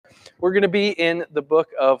We're going to be in the book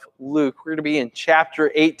of Luke. We're going to be in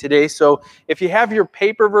chapter 8 today. So if you have your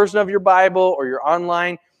paper version of your Bible or your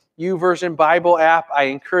online YouVersion Bible app, I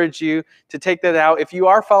encourage you to take that out. If you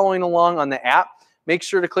are following along on the app, make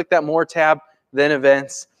sure to click that More tab, then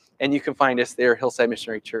Events, and you can find us there, Hillside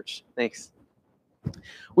Missionary Church. Thanks.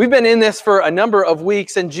 We've been in this for a number of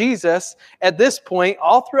weeks, and Jesus, at this point,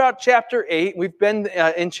 all throughout chapter 8, we've been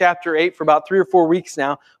in chapter 8 for about 3 or 4 weeks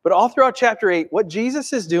now, but all throughout chapter 8, what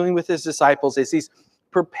Jesus is doing with his disciples is he's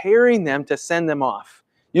preparing them to send them off.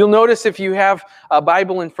 You'll notice if you have a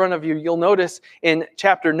Bible in front of you, you'll notice in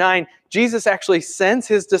chapter 9, Jesus actually sends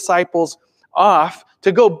his disciples off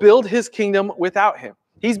to go build his kingdom without him.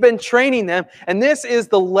 He's been training them, and this is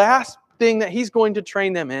the last thing that he's going to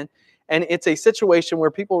train them in. And it's a situation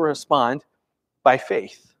where people respond by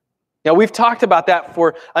faith. Now, we've talked about that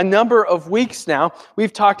for a number of weeks now.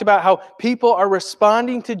 We've talked about how people are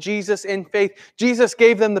responding to Jesus in faith. Jesus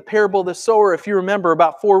gave them the parable of the sower. If you remember,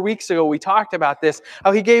 about 4 weeks ago, we talked about this,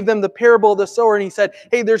 how he gave them the parable of the sower, and he said,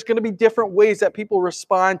 hey, there's going to be different ways that people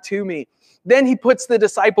respond to me. Then he puts the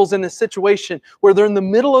disciples in this situation where they're in the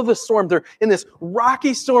middle of the storm. They're in this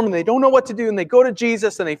rocky storm and they don't know what to do. And they go to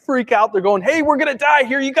Jesus and they freak out. They're going, hey, we're going to die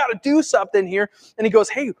here. You got to do something here. And he goes,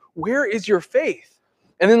 hey, where is your faith?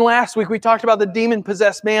 And then last week we talked about the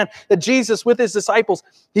demon-possessed man that Jesus with his disciples,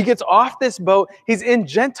 he gets off this boat. He's in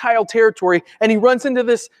Gentile territory and he runs into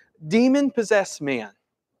this demon-possessed man.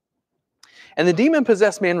 And the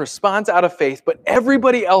demon-possessed man responds out of faith, but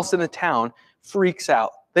everybody else in the town freaks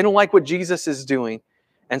out. They don't like what Jesus is doing,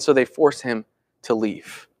 and so they force him to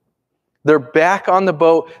leave. They're back on the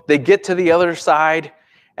boat. They get to the other side,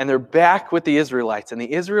 and they're back with the Israelites. And the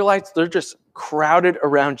Israelites, they're just crowded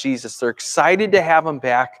around Jesus. They're excited to have him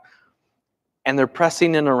back, and they're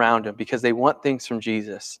pressing in around him because they want things from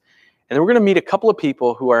Jesus. And then we're going to meet a couple of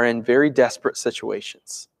people who are in very desperate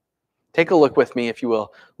situations. Take a look with me, if you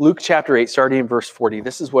will. Luke chapter 8, starting in verse 40.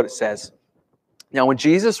 This is what it says. Now, when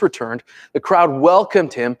Jesus returned, the crowd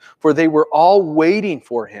welcomed him, for they were all waiting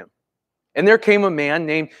for him. And there came a man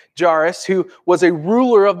named Jairus, who was a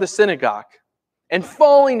ruler of the synagogue. And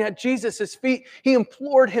falling at Jesus' feet, he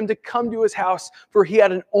implored him to come to his house, for he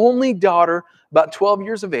had an only daughter, about 12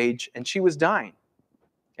 years of age, and she was dying.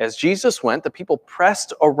 As Jesus went, the people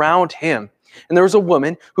pressed around him. And there was a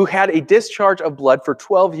woman who had a discharge of blood for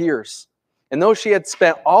 12 years. And though she had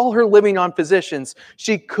spent all her living on physicians,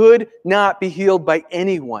 she could not be healed by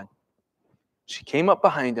anyone. She came up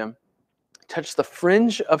behind him, touched the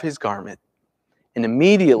fringe of his garment, and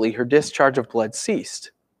immediately her discharge of blood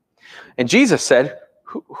ceased. And Jesus said,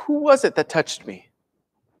 Who was it that touched me?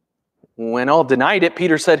 When all denied it,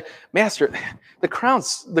 Peter said, Master, the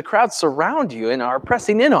crowds surround you and are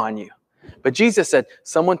pressing in on you. But Jesus said,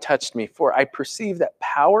 someone touched me, for I perceive that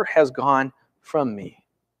power has gone from me.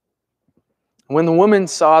 When the woman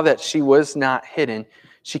saw that she was not hidden,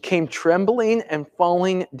 she came trembling and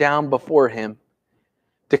falling down before him,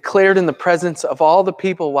 declared in the presence of all the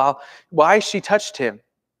people why she touched him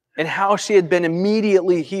and how she had been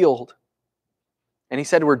immediately healed. And he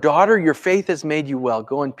said to her, daughter, your faith has made you well.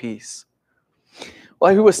 Go in peace.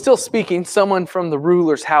 While he was still speaking, someone from the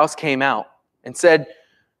ruler's house came out and said,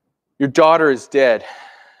 your daughter is dead.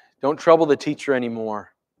 Don't trouble the teacher anymore.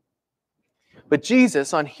 But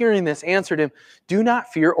Jesus, on hearing this, answered him, do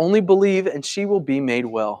not fear, only believe, and she will be made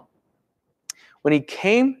well. When he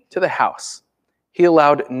came to the house, he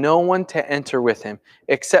allowed no one to enter with him,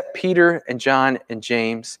 except Peter and John and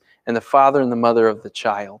James, and the father and the mother of the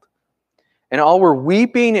child. And all were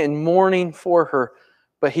weeping and mourning for her.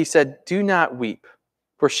 But he said, do not weep,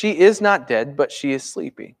 for she is not dead, but she is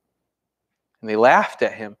sleeping. And they laughed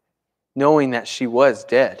at him, knowing that she was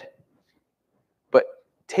dead.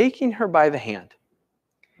 Taking her by the hand,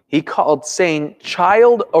 he called, saying,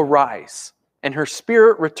 child, arise. And her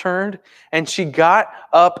spirit returned, and she got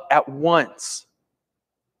up at once.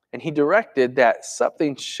 And he directed that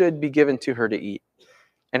something should be given to her to eat.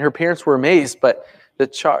 And her parents were amazed, but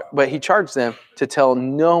he charged them to tell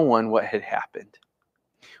no one what had happened.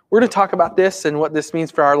 We're going to talk about this and what this means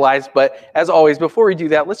for our lives, but as always, before we do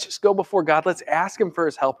that, let's just go before God. Let's ask him for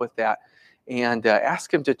his help with that. And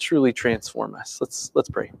ask him to truly transform us. Let's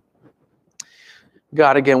pray.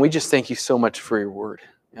 God, again, we just thank you so much for your word.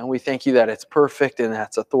 And we thank you that it's perfect and that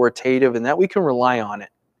it's authoritative and that we can rely on it.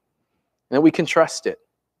 And that we can trust it.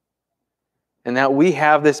 And that we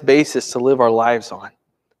have this basis to live our lives on.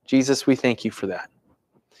 Jesus, we thank you for that.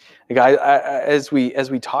 And God, as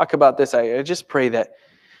we talk about this, I just pray that,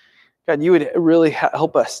 God, you would really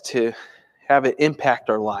help us to have it impact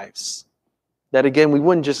our lives. That, again, we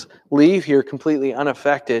wouldn't just leave here completely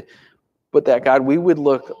unaffected, but that, God, we would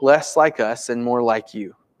look less like us and more like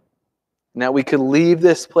you. and that we could leave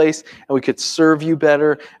this place and we could serve you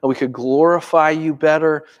better and we could glorify you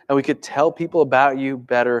better and we could tell people about you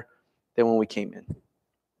better than when we came in.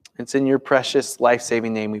 It's in your precious,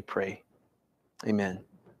 life-saving name we pray. Amen.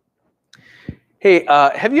 Hey,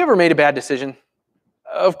 have you ever made a bad decision?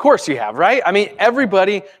 Of course you have, right? I mean,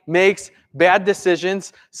 everybody makes bad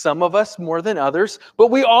decisions, some of us more than others, but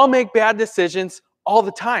we all make bad decisions all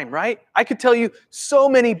the time, right? I could tell you so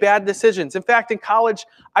many bad decisions. In fact, in college,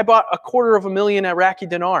 I bought $250,000 Iraqi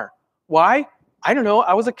dinar. Why? I don't know.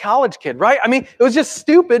 I was a college kid, right? I mean, it was just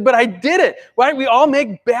stupid, but I did it, right? We all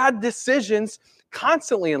make bad decisions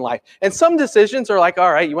constantly in life. And some decisions are like,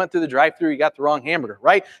 all right, you went through the drive-thru, you got the wrong hamburger,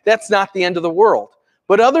 right? That's not the end of the world.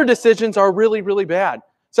 But other decisions are really, really bad.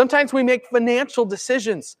 Sometimes we make financial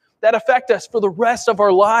decisions that affect us for the rest of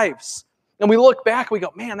our lives. And we look back, we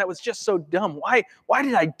go, man, that was just so dumb. Why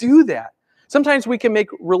did I do that? Sometimes we can make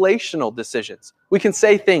relational decisions. We can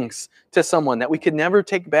say things to someone that we could never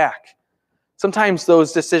take back. Sometimes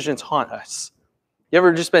those decisions haunt us. You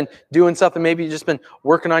ever just been doing something, maybe you've just been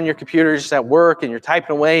working on your computer just at work and you're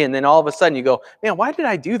typing away and then all of a sudden you go, man, why did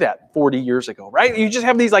I do that 40 years ago, right? You just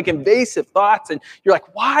have these like invasive thoughts and you're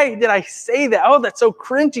like, why did I say that? Oh, that's so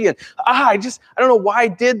cringy. And I don't know why I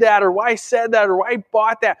did that or why I said that or why I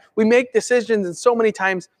bought that. We make decisions and so many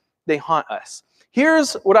times they haunt us.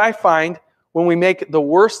 Here's what I find when we make the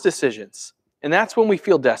worst decisions, and that's when we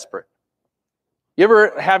feel desperate. You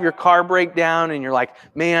ever have your car break down and you're like,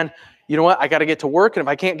 man, you know what? I got to get to work. And if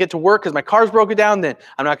I can't get to work because my car's broken down, then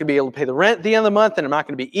I'm not going to be able to pay the rent at the end of the month. And I'm not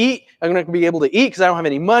going to I'm not going to be able to eat because I don't have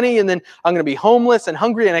any money. And then I'm going to be homeless and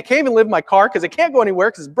hungry. And I can't even live in my car because I can't go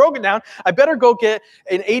anywhere because it's broken down. I better go get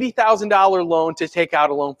an $80,000 loan to take out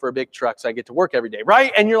a loan for a big truck so I get to work every day,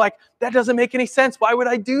 right? And you're like, that doesn't make any sense. Why would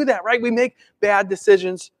I do that, right? We make bad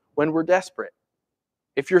decisions when we're desperate.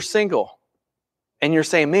 If you're single, and you're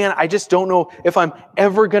saying, man, I just don't know if I'm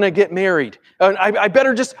ever going to get married. I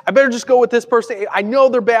better just go with this person. I know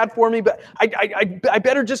they're bad for me, but I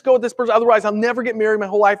better just go with this person. Otherwise, I'll never get married my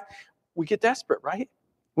whole life. We get desperate, right?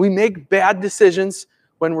 We make bad decisions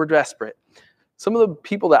when we're desperate. Some of the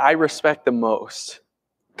people that I respect the most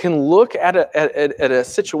can look at a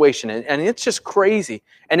situation, and it's just crazy.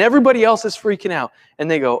 And everybody else is freaking out.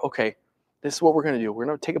 And they go, okay, this is what we're going to do. We're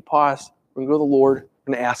going to take a pause. We're going to go to the Lord.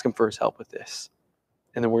 We're going to ask him for his help with this.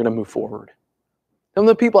 And then we're going to move forward. Some of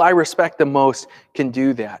the people I respect the most can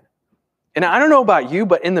do that. And I don't know about you,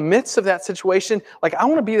 but in the midst of that situation, like I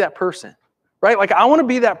want to be that person, right? Like I want to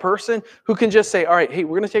be that person who can just say, all right, hey,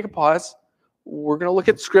 we're going to take a pause. We're going to look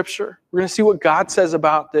at Scripture. We're going to see what God says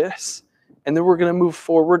about this. And then we're going to move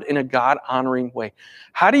forward in a God-honoring way.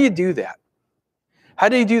 How do you do that? How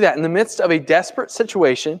do you do that in the midst of a desperate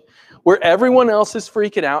situation where everyone else is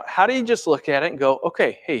freaking out? How do you just look at it and go,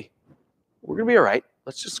 okay, hey, we're going to be all right.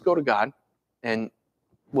 Let's just go to God and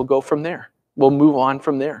we'll go from there. We'll move on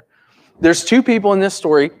from there. There's two people in this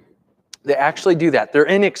story that actually do that. They're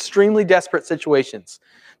in extremely desperate situations.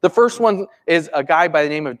 The first one is a guy by the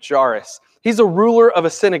name of Jairus. He's a ruler of a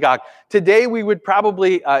synagogue. Today we would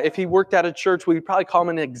probably, if he worked at a church, we would probably call him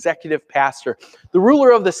an executive pastor. The ruler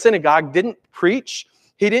of the synagogue didn't preach.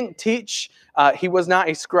 He didn't teach. He was not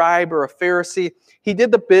a scribe or a Pharisee. He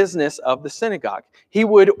did the business of the synagogue. He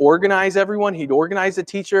would organize everyone. He'd organize the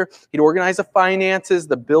teacher. He'd organize the finances,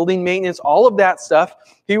 the building maintenance, all of that stuff.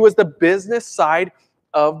 He was the business side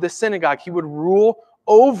of the synagogue. He would rule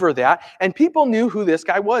over that. And people knew who this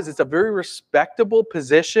guy was. It's a very respectable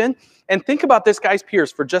position. And think about this guy's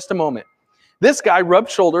peers for just a moment. This guy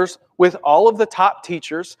rubbed shoulders with all of the top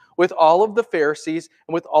teachers, with all of the Pharisees,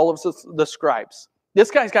 and with all of the scribes.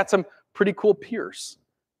 This guy's got some pretty cool peers.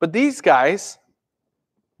 But these guys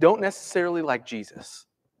don't necessarily like Jesus.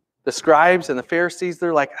 The scribes and the Pharisees,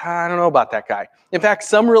 they're like, I don't know about that guy. In fact,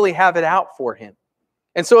 some really have it out for him.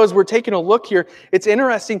 And so as we're taking a look here, it's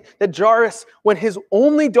interesting that Jairus, when his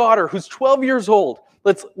only daughter, who's 12 years old,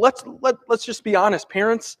 let's just be honest,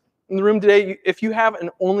 parents in the room today, if you have an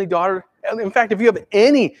only daughter, in fact, if you have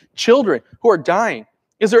any children who are dying,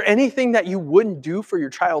 is there anything that you wouldn't do for your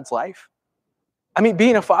child's life? I mean,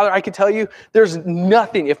 being a father, I can tell you, there's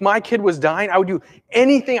nothing. If my kid was dying, I would do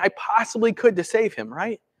anything I possibly could to save him,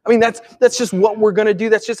 right? I mean, that's just what we're going to do.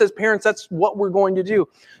 That's just as parents, that's what we're going to do.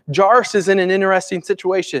 Jairus is in an interesting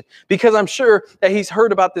situation because I'm sure that he's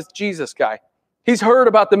heard about this Jesus guy. He's heard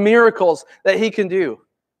about the miracles that he can do.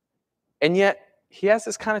 And yet, he has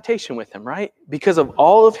this connotation with him, right? Because of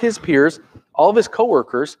all of his peers, all of his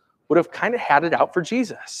coworkers would have kind of had it out for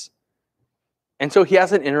Jesus. And so he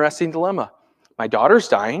has an interesting dilemma. My daughter's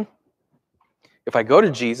dying. If I go to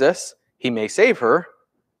Jesus, he may save her,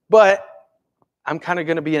 but I'm kind of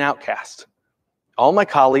going to be an outcast. All my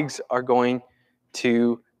colleagues are going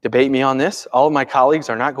to debate me on this. All of my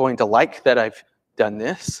colleagues are not going to like that I've done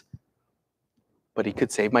this. But he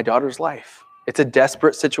could save my daughter's life. It's a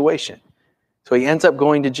desperate situation. So he ends up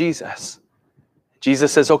going to Jesus.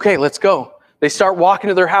 Jesus says, okay, let's go. They start walking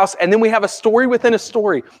to their house, and then we have a story within a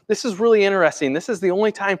story. This is really interesting. This is the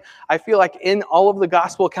only time I feel like in all of the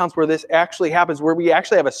gospel accounts where this actually happens, where we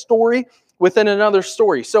actually have a story within another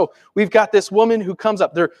story. So we've got this woman who comes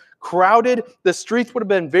up. They're crowded. The streets would have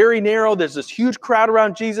been very narrow. There's this huge crowd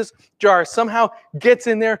around Jesus. Jairus somehow gets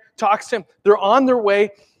in there, talks to him. They're on their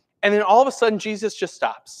way, and then all of a sudden, Jesus just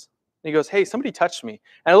stops. And he goes, hey, somebody touched me.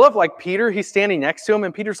 And I love like Peter, he's standing next to him,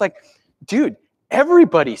 and Peter's like, dude,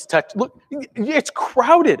 everybody's touched. Look, it's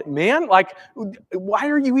crowded, man. Like, why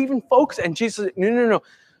are you even focused? And Jesus said, no.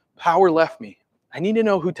 Power left me. I need to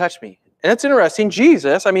know who touched me. And that's interesting.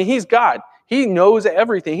 Jesus, I mean, he's God. He knows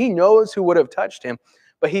everything. He knows who would have touched him.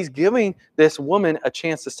 But he's giving this woman a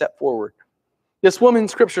chance to step forward. This woman,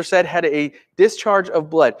 Scripture said, had a discharge of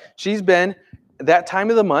blood. She's been, that time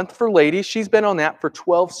of the month for ladies, she's been on that for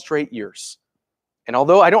 12 straight years. And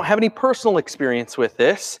although I don't have any personal experience with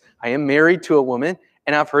this, I am married to a woman,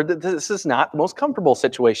 and I've heard that this is not the most comfortable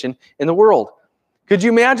situation in the world. Could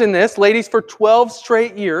you imagine this? Ladies, for 12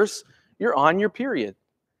 straight years, you're on your period.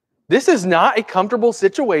 This is not a comfortable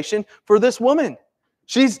situation for this woman.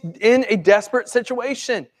 She's in a desperate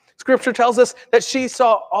situation. Scripture tells us that she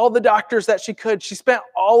saw all the doctors that she could. She spent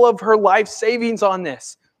all of her life savings on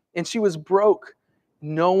this, and she was broke.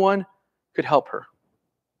 No one could help her.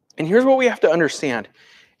 And here's what we have to understand,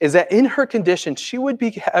 is that in her condition, she would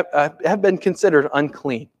have been considered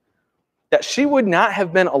unclean. That she would not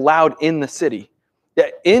have been allowed in the city.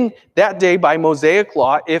 That in that day, by Mosaic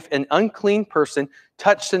law, if an unclean person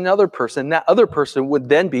touched another person, that other person would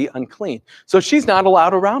then be unclean. So she's not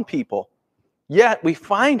allowed around people. Yet we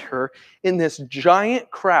find her in this giant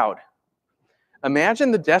crowd.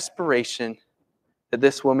 Imagine the desperation that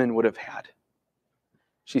this woman would have had.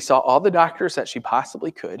 She saw all the doctors that she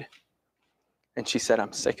possibly could, and she said,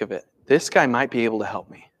 I'm sick of it. This guy might be able to help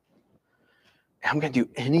me. I'm going to do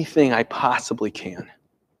anything I possibly can.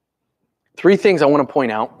 3 things I want to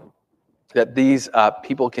point out that these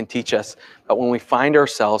people can teach us about when we find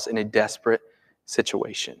ourselves in a desperate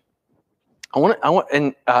situation.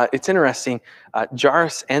 It's interesting.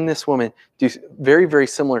 Jairus and this woman do very, very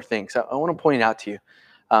similar things. I want to point it out to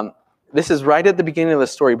you. This is right at the beginning of the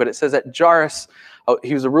story, but it says that Jairus,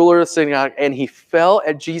 he was a ruler of the synagogue, and he fell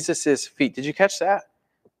at Jesus' feet. Did you catch that?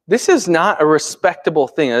 This is not a respectable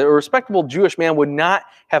thing. A respectable Jewish man would not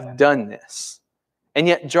have done this. And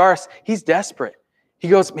yet Jairus, he's desperate. He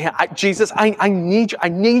goes, man, Jesus, I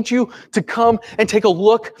need you to come and take a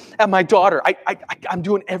look at my daughter. I'm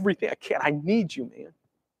doing everything I can. I need you, man.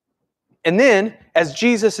 And then, as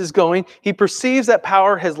Jesus is going, he perceives that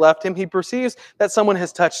power has left him. He perceives that someone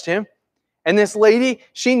has touched him. And this lady,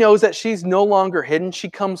 she knows that she's no longer hidden. She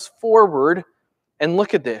comes forward, and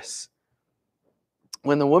look at this.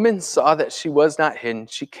 When the woman saw that she was not hidden,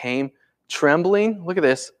 she came trembling, look at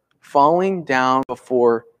this, falling down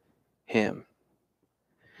before him.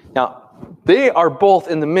 Now, they are both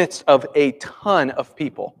in the midst of a ton of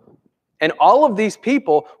people. And all of these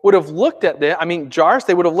people would have looked at them. I mean, Jairus,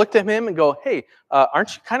 they would have looked at him and go, hey,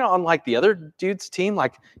 aren't you kind of on like the other dude's team?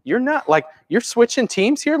 Like, you're not, like, you're switching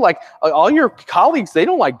teams here? Like, all your colleagues, they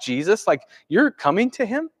don't like Jesus. Like, you're coming to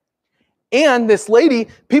him? And this lady,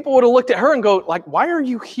 people would have looked at her and go, like, why are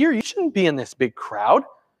you here? You shouldn't be in this big crowd.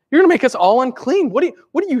 You're going to make us all unclean. What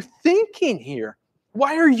are you thinking here?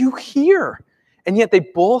 Why are you here? And yet they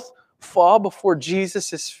both fall before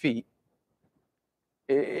Jesus' feet.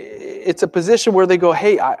 It's a position where they go,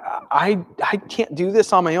 hey, I can't do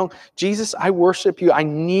this on my own. Jesus, I worship you. I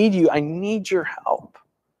need you. I need your help.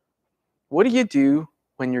 What do you do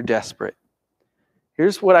when you're desperate?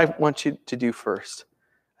 Here's what I want you to do first.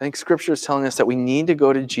 I think Scripture is telling us that we need to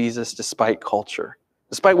go to Jesus despite culture,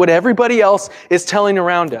 despite what everybody else is telling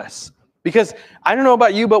around us. Because I don't know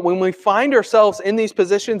about you, but when we find ourselves in these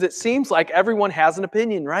positions, it seems like everyone has an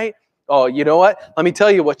opinion, right? Oh, you know what? Let me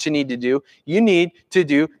tell you what you need to do. You need to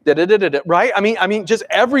do da-da-da-da-da, right? I mean, just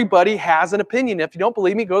everybody has an opinion. If you don't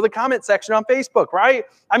believe me, go to the comment section on Facebook, right?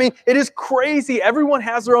 I mean, it is crazy. Everyone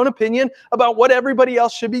has their own opinion about what everybody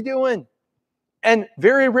else should be doing. And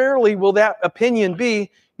very rarely will that opinion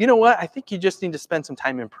be, you know what? I think you just need to spend some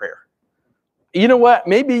time in prayer. You know what?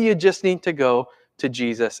 Maybe you just need to go to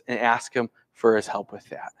Jesus and ask him for his help with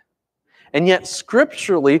that. And yet,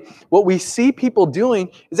 scripturally, what we see people doing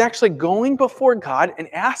is actually going before God and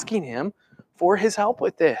asking him for his help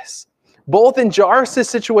with this. Both in Jairus'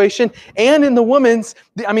 situation and in the woman's,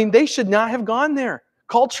 I mean, they should not have gone there.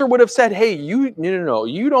 Culture would have said, hey, no,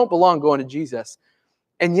 you don't belong going to Jesus.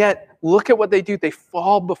 And yet, look at what they do. They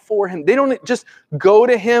fall before him. They don't just go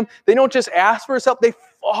to him. They don't just ask for his help. They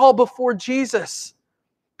fall before Jesus.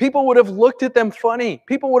 People would have looked at them funny.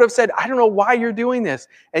 People would have said, I don't know why you're doing this.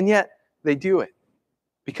 And yet, they do it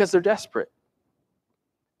because they're desperate.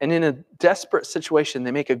 And in a desperate situation,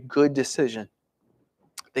 they make a good decision.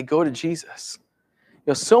 They go to Jesus.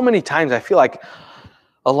 So many times I feel like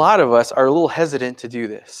a lot of us are a little hesitant to do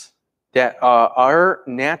this. That our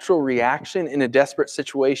natural reaction in a desperate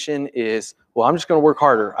situation is, well, I'm just going to work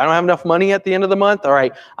harder. I don't have enough money at the end of the month. All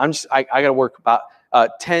right, I got to work about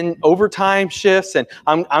 10 overtime shifts, and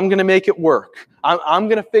I'm going to make it work. I'm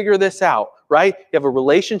going to figure this out, right? You have a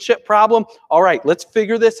relationship problem. All right, let's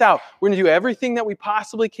figure this out. We're going to do everything that we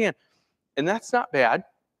possibly can. And that's not bad.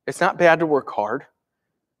 It's not bad to work hard.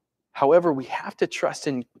 However, we have to trust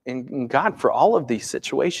in God for all of these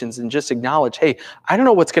situations and just acknowledge, hey, I don't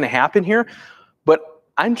know what's going to happen here, but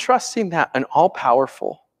I'm trusting that an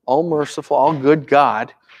all-powerful, all-merciful, all-good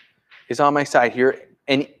God is on my side here.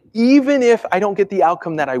 And even if I don't get the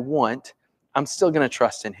outcome that I want, I'm still going to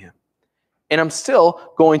trust in him. And I'm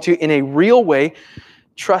still going to, in a real way,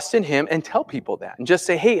 trust in him and tell people that. And just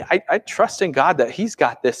say, hey, I trust in God that he's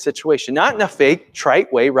got this situation. Not in a fake,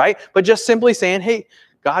 trite way, right? But just simply saying, hey,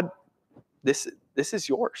 God, this is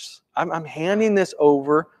yours. I'm handing this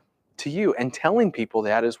over to you, and telling people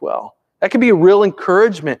that as well. That could be a real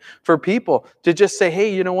encouragement for people to just say,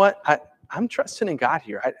 hey, you know what? I'm trusting in God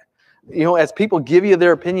here. As people give you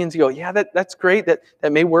their opinions, you go, yeah, that's great.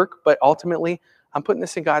 That may work, but ultimately, I'm putting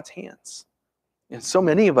this in God's hands. And so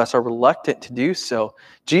many of us are reluctant to do so.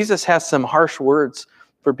 Jesus has some harsh words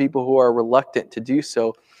for people who are reluctant to do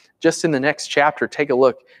so. Just in the next chapter, take a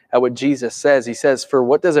look at what Jesus says. He says, for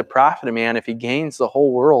what does it profit a man if he gains the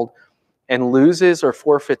whole world and loses or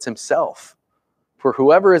forfeits himself? For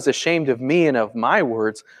whoever is ashamed of me and of my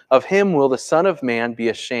words, of him will the Son of Man be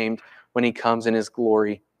ashamed when he comes in his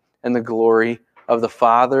glory and the glory of the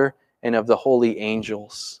Father and of the holy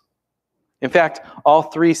angels. In fact, all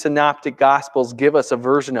three synoptic gospels give us a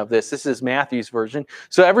version of this. This is Matthew's version.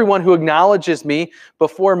 So everyone who acknowledges me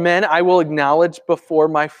before men, I will acknowledge before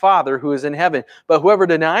my Father who is in heaven. But whoever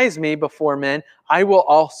denies me before men, I will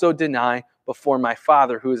also deny before my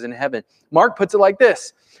Father who is in heaven. Mark puts it like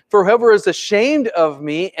this: for whoever is ashamed of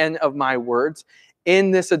me and of my words in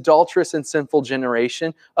this adulterous and sinful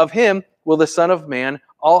generation, of him will the Son of Man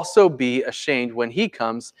also be ashamed when he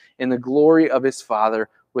comes in the glory of his Father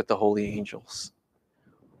with the holy angels.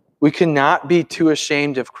 We cannot be too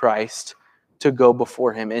ashamed of Christ to go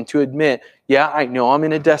before him and to admit, yeah, I know I'm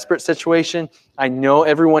in a desperate situation. I know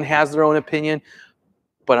everyone has their own opinion,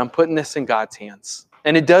 but I'm putting this in God's hands.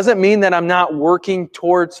 And it doesn't mean that I'm not working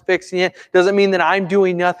towards fixing it. It doesn't mean that I'm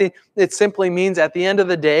doing nothing. It simply means at the end of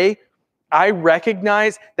the day, I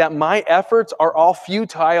recognize that my efforts are all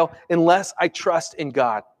futile unless I trust in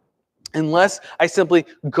God. Unless I simply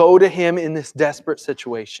go to him in this desperate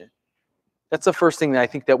situation. That's the first thing that I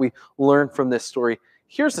think that we learn from this story.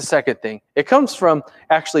 Here's the second thing. It comes from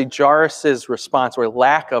actually Jairus' response, or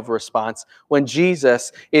lack of response, when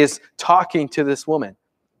Jesus is talking to this woman.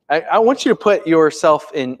 I want you to put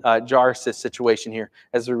yourself in Jairus' situation here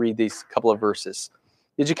as we read these couple of verses.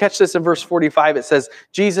 Did you catch this in verse 45? It says,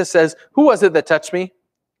 Jesus says, who was it that touched me?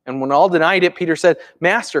 And when all denied it, Peter said,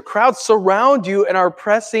 Master, crowds surround you and are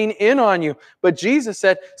pressing in on you. But Jesus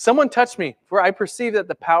said, someone touched me, for I perceive that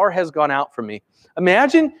the power has gone out from me.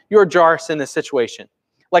 Imagine you're Jairus in this situation.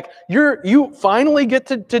 Like you finally get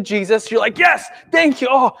to Jesus. You're like, yes, thank you.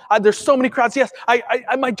 Oh, there's so many crowds. Yes,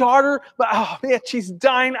 my daughter, oh man, she's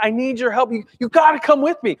dying. I need your help. You got to come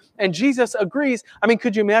with me. And Jesus agrees. I mean,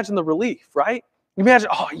 could you imagine the relief, right? Imagine,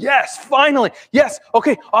 oh, yes, finally. Yes,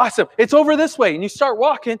 okay, awesome. It's over this way. And you start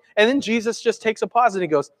walking, and then Jesus just takes a pause and he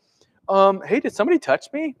goes, hey, did somebody touch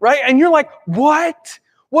me? Right? And you're like, what?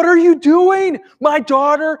 What are you doing? My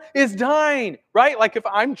daughter is dying, right? Like if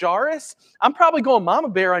I'm Jairus, I'm probably going mama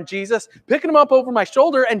bear on Jesus, picking him up over my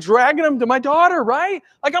shoulder and dragging him to my daughter, right?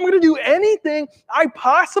 Like I'm going to do anything I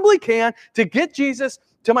possibly can to get Jesus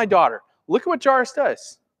to my daughter. Look at what Jairus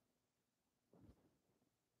does.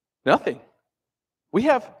 Nothing. We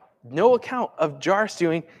have no account of Jairus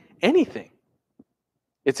doing anything.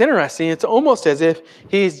 It's interesting. It's almost as if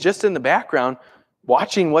he's just in the background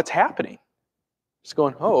watching what's happening. Just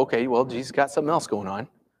going, oh, okay, well, Jesus got something else going on.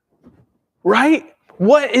 Right?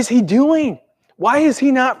 What is he doing? Why is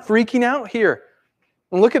he not freaking out here?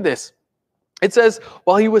 And look at this. It says,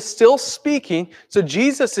 while he was still speaking, so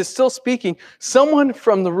Jesus is still speaking, someone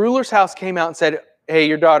from the ruler's house came out and said, hey,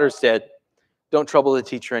 your daughter's dead. Don't trouble the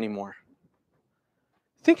teacher anymore.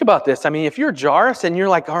 Think about this. I mean, if you're Jairus and you're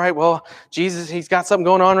like, all right, well, Jesus, he's got something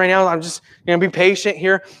going on right now. I'm just going to be patient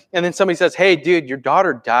here. And then somebody says, hey, dude, your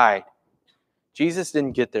daughter died. Jesus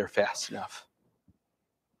didn't get there fast enough.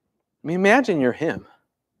 I mean, imagine you're him.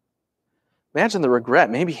 Imagine the regret.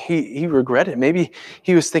 Maybe he regretted. Maybe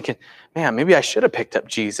he was thinking, man, maybe I should have picked up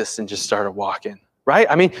Jesus and just started walking. Right?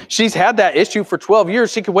 I mean, she's had that issue for 12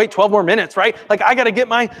 years. She could wait 12 more minutes, right? Like, I got to get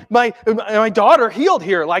my daughter healed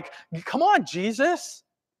here. Like, come on, Jesus.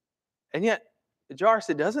 And yet, Jairus,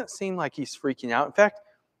 it doesn't seem like he's freaking out. In fact,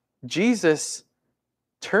 Jesus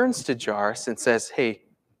turns to Jairus and says, hey,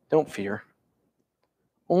 don't fear.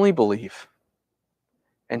 Only believe.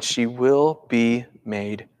 And she will be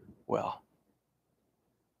made well.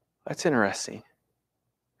 That's interesting.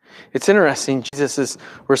 It's interesting, Jesus'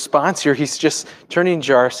 response here. He's just turning to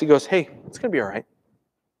Jairus. He goes, hey, it's going to be all right.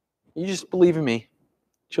 You just believe in me.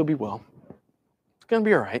 She'll be well. It's going to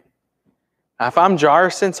be all right. Now, if I'm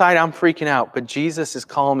Jairus inside, I'm freaking out, but Jesus is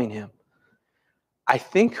calming him. I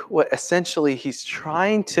think what essentially he's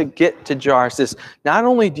trying to get to Jairus is, not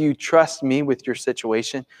only do you trust me with your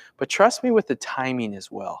situation, but trust me with the timing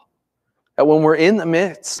as well. That when we're in the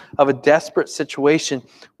midst of a desperate situation,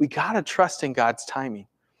 we got to trust in God's timing.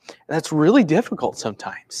 And that's really difficult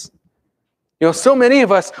sometimes. You know, so many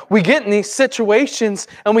of us, we get in these situations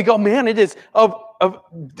and we go, man, it's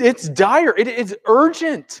dire. It is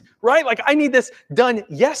urgent, right? Like, I need this done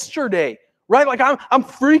yesterday, right? Like, I'm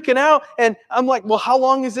freaking out and I'm like, well, how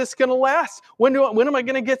long is this going to last? When am I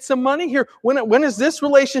going to get some money here? When is this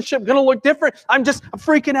relationship going to look different? I'm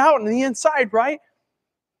freaking out on the inside, right?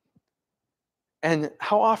 And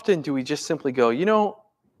how often do we just simply go, you know,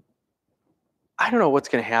 I don't know what's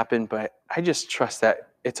going to happen, but I just trust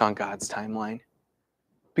that it's on God's timeline.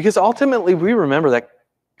 Because ultimately we remember that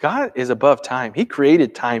God is above time. He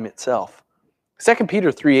created time itself. 2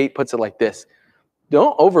 Peter 3:8 puts it like this.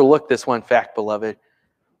 Don't overlook this one fact, beloved,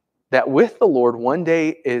 that with the Lord 1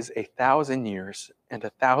 day is 1,000 years, and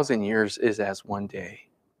 1,000 years is as 1 day.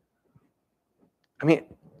 I mean,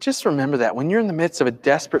 just remember that when you're in the midst of a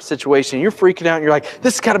desperate situation, you're freaking out and you're like,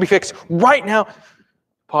 this has got to be fixed right now.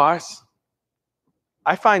 Pause.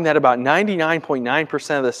 I find that about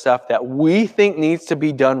 99.9% of the stuff that we think needs to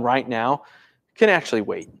be done right now can actually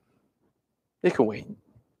wait. It can wait.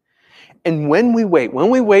 And when we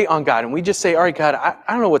wait on God and we just say, all right, God, I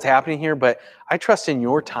don't know what's happening here, but I trust in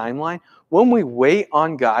your timeline. When we wait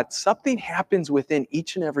on God, something happens within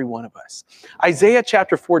each and every one of us. Isaiah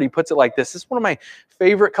chapter 40 puts it like this. This is one of my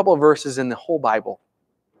favorite couple of verses in the whole Bible.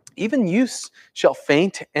 Even youths shall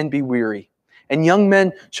faint and be weary, and young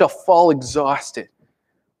men shall fall exhausted.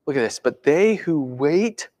 Look at this. But they who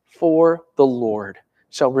wait for the Lord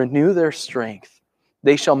shall renew their strength.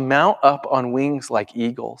 They shall mount up on wings like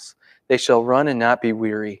eagles. They shall run and not be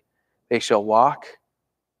weary. They shall walk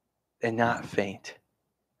and not faint.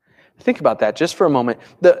 Think about that just for a moment.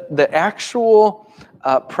 The actual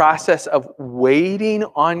process of waiting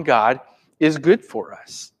on God is good for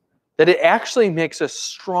us. That it actually makes us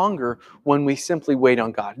stronger when we simply wait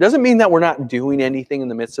on God. It doesn't mean that we're not doing anything in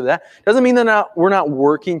the midst of that. It doesn't mean that we're not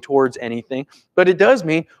working towards anything. But it does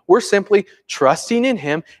mean we're simply trusting in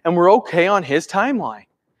Him and we're okay on His timeline.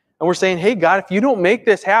 And we're saying, hey, God, if you don't make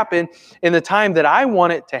this happen in the time that I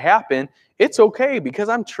want it to happen, it's okay because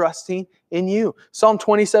I'm trusting in you. Psalm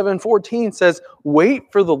 27:14 says,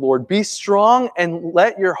 wait for the Lord. Be strong and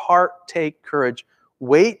let your heart take courage.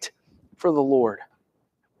 Wait for the Lord.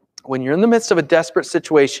 When you're in the midst of a desperate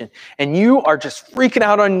situation and you are just freaking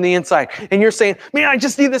out on the inside and you're saying, man, I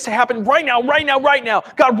just need this to happen right now, right now, right now.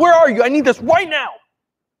 God, where are you? I need this right now.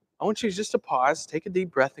 I want you just to pause, take a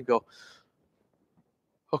deep breath and go,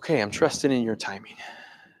 okay, I'm trusting in your timing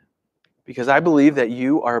because I believe that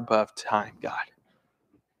you are above time, God.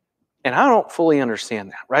 And I don't fully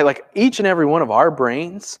understand that, right? Like each and every one of our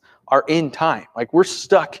brains are in time. Like we're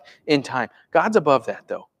stuck in time. God's above that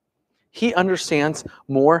though. He understands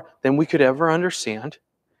more than we could ever understand,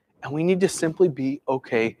 and we need to simply be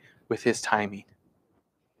okay with His timing.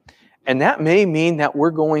 And that may mean that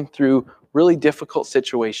we're going through really difficult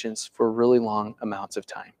situations for really long amounts of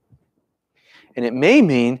time. And it may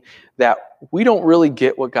mean that we don't really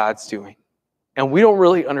get what God's doing, and we don't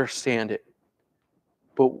really understand it,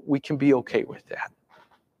 but we can be okay with that.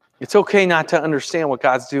 It's okay not to understand what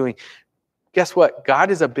God's doing. Guess what?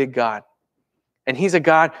 God is a big God. And He's a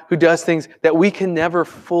God who does things that we can never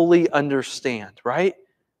fully understand, right?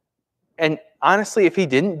 And honestly, if He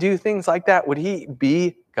didn't do things like that, would He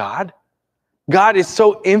be God? God is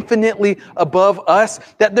so infinitely above us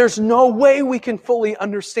that there's no way we can fully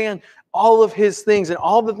understand all of His things and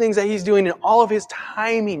all the things that He's doing and all of His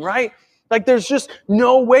timing, right? Like there's just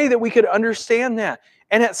no way that we could understand that.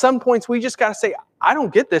 And at some points, we just got to say, I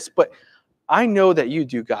don't get this, but I know that you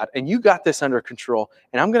do, God, and you got this under control,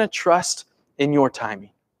 and I'm going to trust in your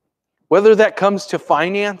timing. Whether that comes to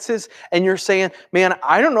finances and you're saying, man,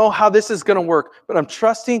 I don't know how this is going to work, but I'm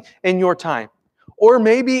trusting in your time. Or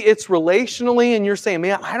maybe it's relationally and you're saying,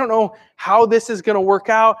 man, I don't know how this is going to work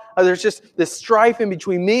out. There's just this strife in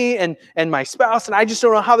between me and my spouse, and I just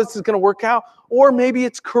don't know how this is going to work out. Or maybe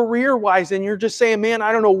it's career-wise and you're just saying, man,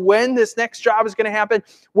 I don't know when this next job is going to happen,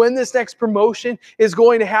 when this next promotion is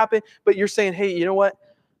going to happen. But you're saying, hey, you know what?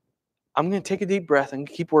 I'm going to take a deep breath and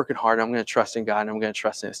keep working hard. I'm going to trust in God, and I'm going to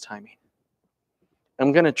trust in His timing.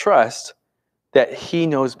 I'm going to trust that He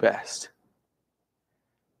knows best.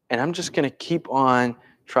 And I'm just going to keep on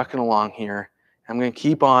trucking along here. I'm going to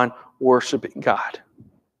keep on worshiping God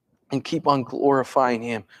and keep on glorifying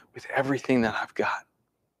Him with everything that I've got,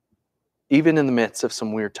 even in the midst of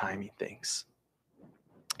some weird timing things.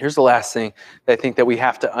 Here's the last thing that I think that we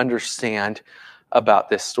have to understand about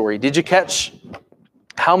this story. Did you catch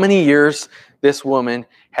how many years this woman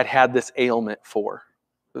had this ailment for?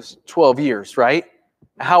 It was 12 years, right?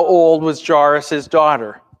 How old was Jairus'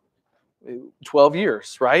 daughter? 12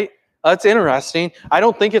 years, right? That's interesting. I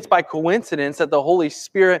don't think it's by coincidence that the Holy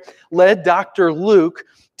Spirit led Dr. Luke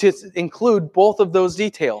to include both of those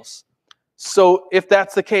details. So if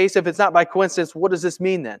that's the case, if it's not by coincidence, what does this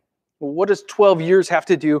mean then? Well, what does 12 years have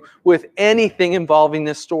to do with anything involving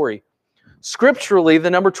this story? Scripturally,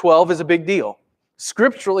 the number 12 is a big deal.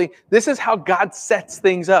 Scripturally, this is how God sets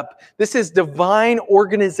things up. This is divine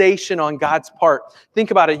organization on God's part.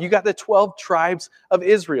 Think about it. You got the 12 tribes of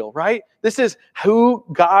Israel, right? This is who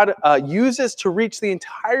God uses to reach the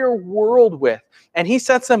entire world with. And He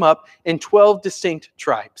sets them up in 12 distinct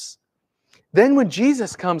tribes. Then when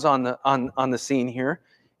Jesus comes on the scene here,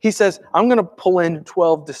 He says, I'm going to pull in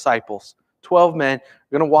 12 disciples, 12 men,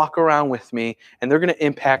 are going to walk around with me, and they're going to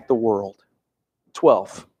impact the world.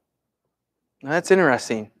 12. Now, that's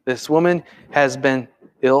interesting. This woman has been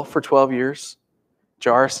ill for 12 years.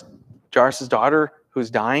 Jairus' daughter,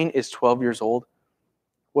 who's dying, is 12 years old.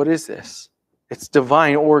 What is this? It's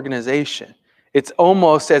divine organization. It's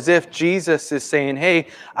almost as if Jesus is saying, hey,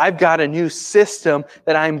 I've got a new system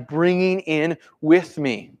that I'm bringing in with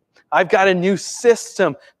me. I've got a new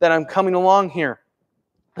system that I'm coming along here.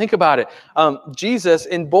 Think about it. Jesus,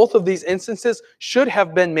 in both of these instances, should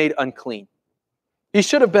have been made unclean. He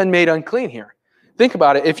should have been made unclean here. Think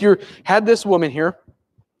about it. If you had this woman here,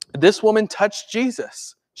 this woman touched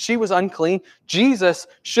Jesus. She was unclean. Jesus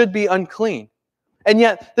should be unclean. And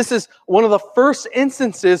yet, this is one of the first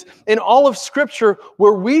instances in all of Scripture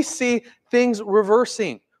where we see things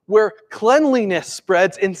reversing, where cleanliness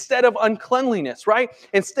spreads instead of uncleanliness, right?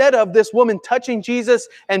 Instead of this woman touching Jesus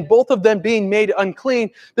and both of them being made unclean,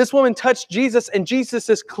 this woman touched Jesus and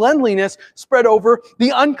Jesus' cleanliness spread over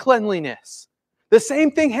the uncleanliness. The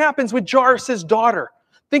same thing happens with Jairus' daughter.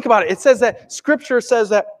 Think about it. It says that Scripture says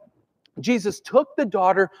that Jesus took the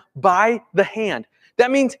daughter by the hand.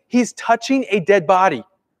 That means He's touching a dead body.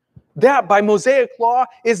 That, by Mosaic law,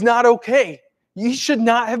 is not okay. He should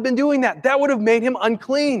not have been doing that. That would have made him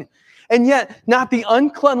unclean. And yet, not the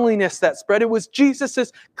uncleanliness that spread. It was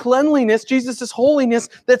Jesus' cleanliness, Jesus' holiness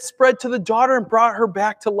that spread to the daughter and brought her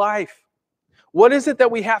back to life. What is it that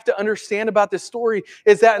we have to understand about this story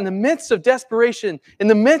is that in the midst of desperation, in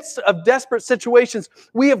the midst of desperate situations,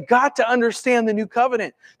 we have got to understand the new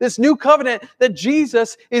covenant. This new covenant that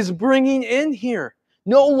Jesus is bringing in here.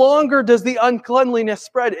 No longer does the uncleanliness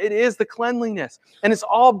spread. It is the cleanliness. And it's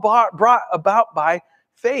all brought about by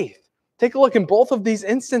faith. Take a look in both of these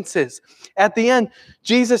instances. At the end,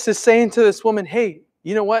 Jesus is saying to this woman, hey,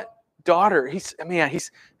 you know what? Daughter, he's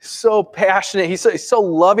so passionate. He's so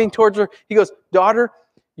loving towards her. He goes, daughter,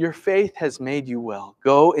 your faith has made you well.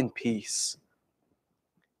 Go in peace.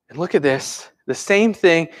 And look at this. The same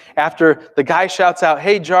thing after the guy shouts out,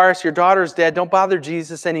 hey, Jairus, your daughter's dead. Don't bother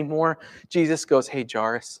Jesus anymore. Jesus goes, hey,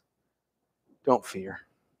 Jairus, don't fear.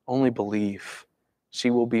 Only believe. She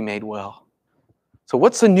will be made well. So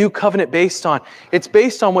what's the new covenant based on? It's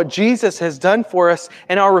based on what Jesus has done for us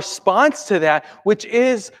and our response to that, which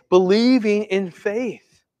is believing in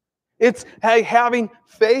faith. It's having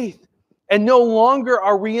faith. And no longer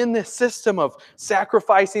are we in this system of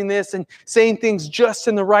sacrificing this and saying things just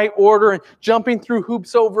in the right order and jumping through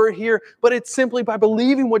hoops over here, but it's simply by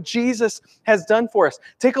believing what Jesus has done for us.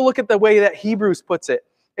 Take a look at the way that Hebrews puts it.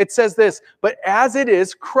 It says this, but as it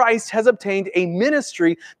is, Christ has obtained a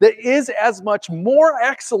ministry that is as much more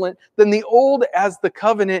excellent than the old as the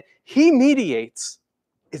covenant He mediates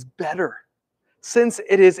is better, since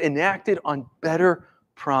it is enacted on better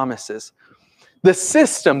promises. The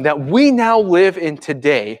system that we now live in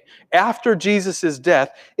today, after Jesus'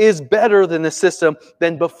 death, is better than the system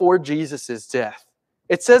than before Jesus' death.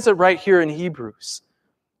 It says it right here in Hebrews.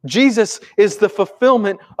 Jesus is the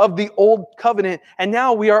fulfillment of the old covenant, and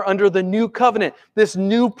now we are under the new covenant, this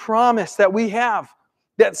new promise that we have.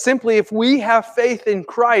 That simply, if we have faith in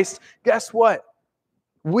Christ, guess what?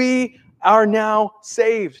 We are now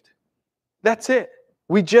saved. That's it.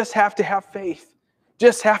 We just have to have faith.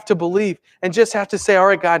 Just have to believe. And just have to say, all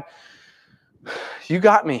right, God, you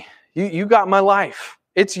got me. You got my life.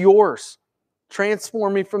 It's yours.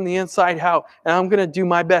 Transform me from the inside out. And I'm going to do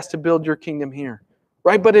my best to build your kingdom here.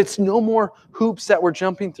 Right? But it's no more hoops that we're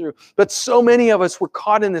jumping through. But so many of us were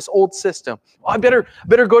caught in this old system. I better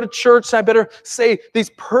go to church. I better say these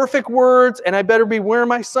perfect words. And I better be wearing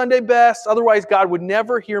my Sunday best. Otherwise, God would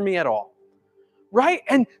never hear me at all. Right?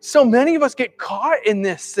 And so many of us get caught in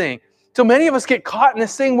this thing. So many of us get caught in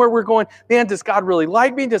this thing where we're going, man, does God really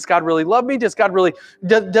like me? Does God really love me? Does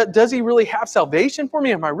He really have salvation for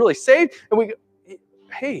me? Am I really saved? And we go,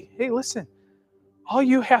 hey, listen. All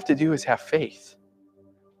you have to do is have faith.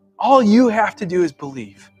 All you have to do is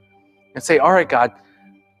believe and say, all right, God,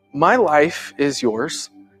 my life is yours.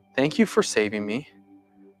 Thank you for saving me.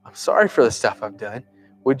 I'm sorry for the stuff I've done.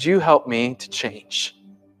 Would you help me to change?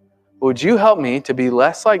 Would you help me to be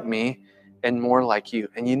less like me and more like you?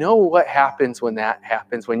 And you know what happens when that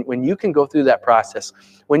happens? When you can go through that process,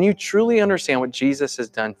 when you truly understand what Jesus has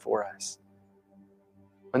done for us.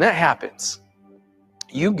 When that happens,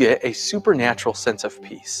 you get a supernatural sense of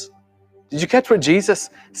peace. Did you catch what Jesus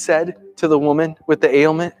said to the woman with the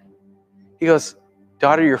ailment? He goes,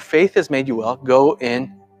 daughter, your faith has made you well. Go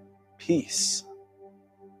in peace.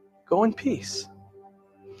 Go in peace.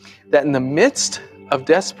 That in the midst of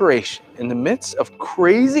desperation, in the midst of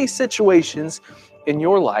crazy situations in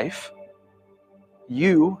your life,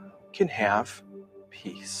 you can have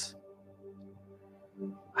peace.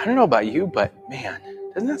 I don't know about you, but man,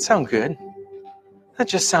 doesn't that sound good? Doesn't that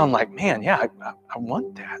just sound like, man, yeah, I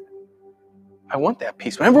want that. I want that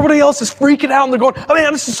peace. When everybody else is freaking out and they're going, oh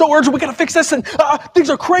man, this is so urgent, we got to fix this, and things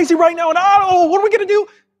are crazy right now, and what are we going to do?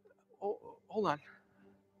 Oh, hold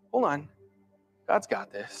on. God's got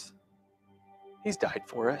this. He's died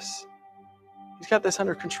for us. He's got this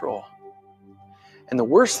under control. And the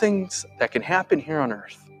worst things that can happen here on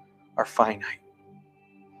earth are finite.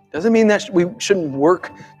 Doesn't mean that we shouldn't work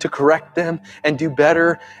to correct them and do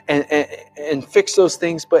better and fix those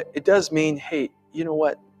things, but it does mean, hey, you know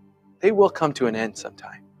what? They will come to an end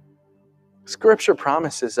sometime. Scripture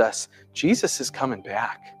promises us Jesus is coming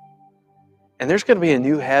back. And there's going to be a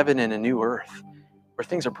new heaven and a new earth where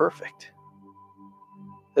things are perfect.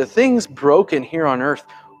 The things broken here on earth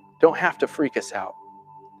don't have to freak us out.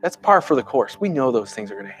 That's par for the course. We know those things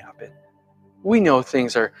are going to happen. We know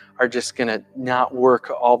things are just going to not work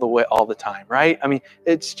all the time, right? I mean,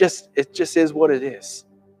 it just is what it is.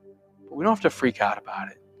 But we don't have to freak out about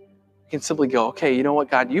it. We can simply go, okay, you know what,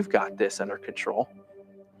 God, you've got this under control.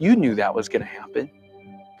 You knew that was going to happen.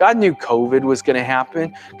 God knew COVID was going to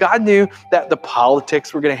happen. God knew that the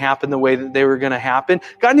politics were going to happen the way that they were going to happen.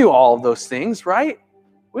 God knew all of those things, right?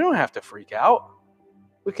 We don't have to freak out.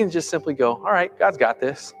 We can just simply go, all right, God's got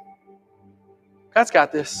this. God's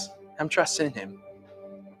got this. I'm trusting in Him.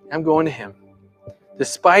 I'm going to Him.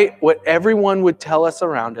 Despite what everyone would tell us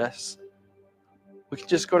around us, we can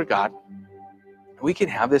just go to God. We can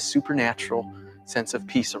have this supernatural sense of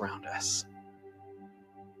peace around us.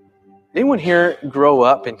 Anyone here grow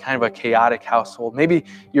up in kind of a chaotic household? Maybe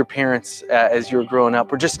your parents, as you were growing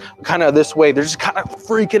up, were just kind of this way. They're just kind of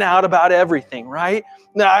freaking out about everything, right?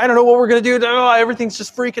 No, I don't know what we're going to do. No, everything's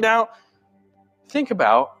just freaking out. Think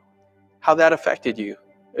about how that affected you.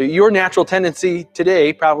 Your natural tendency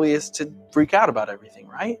today probably is to freak out about everything,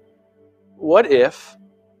 right? What if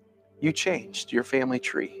you changed your family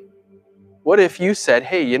tree? What if you said,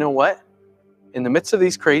 hey, you know what? In the midst of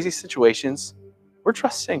these crazy situations, we're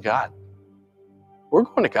trusting God. We're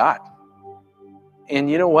going to God. And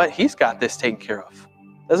you know what? He's got this taken care of.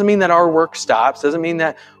 Doesn't mean that our work stops. Doesn't mean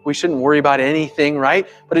that we shouldn't worry about anything, right?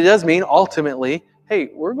 But it does mean ultimately, hey,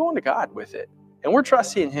 we're going to God with it. And we're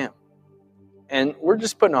trusting Him. And we're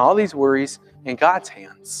just putting all these worries in God's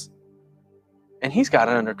hands. And He's got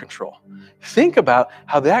it under control. Think about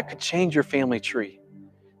how that could change your family tree.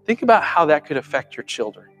 Think about how that could affect your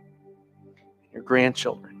children, your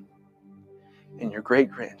grandchildren, and your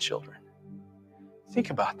great-grandchildren. Think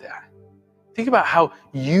about that. Think about how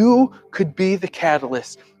you could be the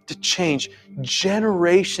catalyst to change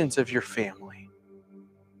generations of your family.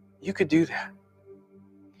 You could do that.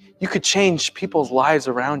 You could change people's lives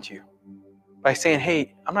around you by saying,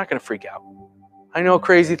 hey, I'm not going to freak out. I know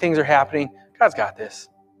crazy things are happening. God's got this.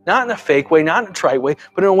 Not in a fake way, not in a trite way,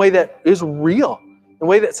 but in a way that is real. In a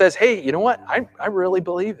way that says, hey, you know what? I really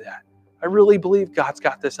believe that. I really believe God's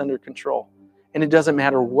got this under control. And it doesn't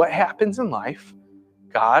matter what happens in life,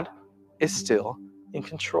 God is still in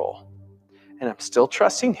control. And I'm still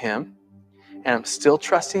trusting Him, and I'm still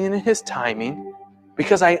trusting in His timing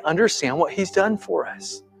because I understand what He's done for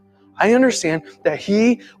us. I understand that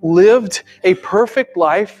He lived a perfect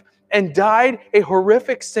life and died a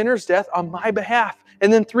horrific sinner's death on my behalf.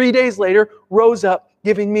 And then 3 days later, rose up,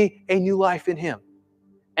 giving me a new life in Him.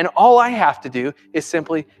 And all I have to do is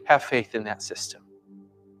simply have faith in that system.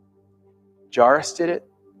 Jairus did it,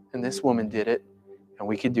 and this woman did it, and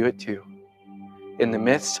we could do it too. In the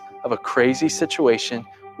midst of a crazy situation,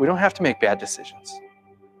 we don't have to make bad decisions.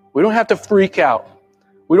 We don't have to freak out.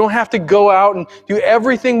 We don't have to go out and do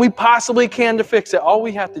everything we possibly can to fix it. All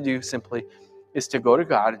we have to do simply is to go to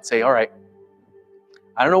God and say, all right,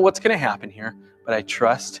 I don't know what's going to happen here, but I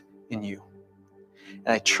trust in you. And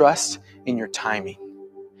I trust in your timing.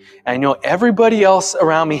 And I know everybody else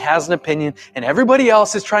around me has an opinion, and everybody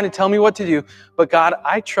else is trying to tell me what to do, but God,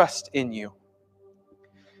 I trust in you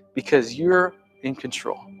because you're in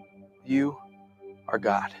control. You are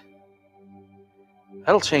God.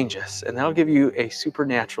 That'll change us, and that'll give you a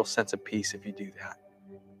supernatural sense of peace if you do that.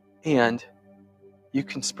 And you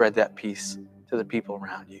can spread that peace to the people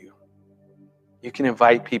around you. You can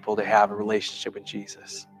invite people to have a relationship with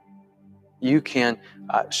Jesus. You can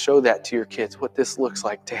show that to your kids, what this looks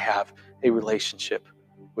like to have a relationship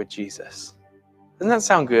with Jesus. Doesn't that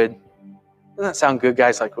sound good? Doesn't that sound good,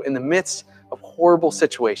 guys? Like in the midst of horrible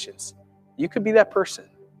situations, you could be that person.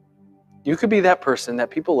 You could be that person that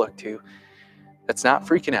people look to that's not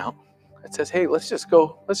freaking out, that says, hey, let's just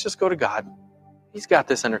go to God. He's got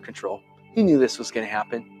this under control. He knew this was going to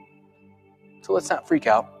happen. So let's not freak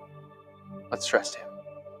out. Let's trust Him.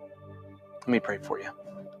 Let me pray for you.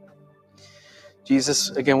 Jesus,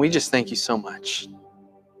 again, we just thank you so much.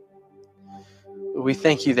 We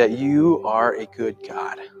thank you that you are a good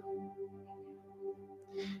God.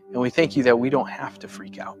 And we thank you that we don't have to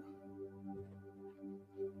freak out.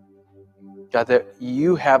 God, that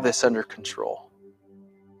you have this under control.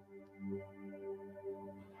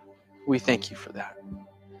 We thank you for that.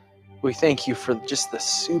 We thank you for just the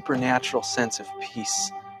supernatural sense of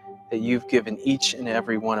peace that you've given each and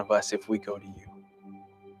every one of us if we go to you.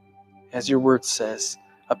 As your word says,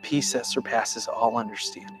 a peace that surpasses all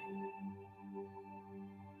understanding.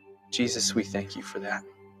 Jesus, we thank you for that.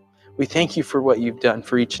 We thank you for what you've done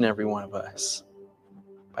for each and every one of us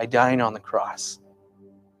by dying on the cross.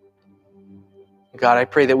 God, I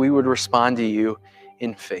pray that we would respond to you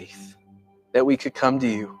in faith, that we could come to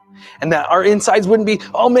you, and that our insides wouldn't be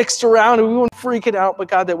all mixed around and we wouldn't freak it out, but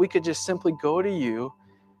God, that we could just simply go to you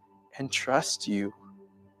and trust you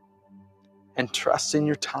and trust in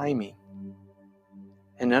your timing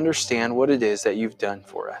and understand what it is that you've done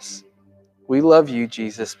for us. We love you,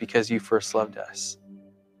 Jesus, because you first loved us.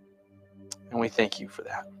 And we thank you for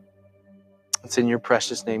that. It's in your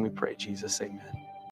precious name we pray, Jesus. Amen.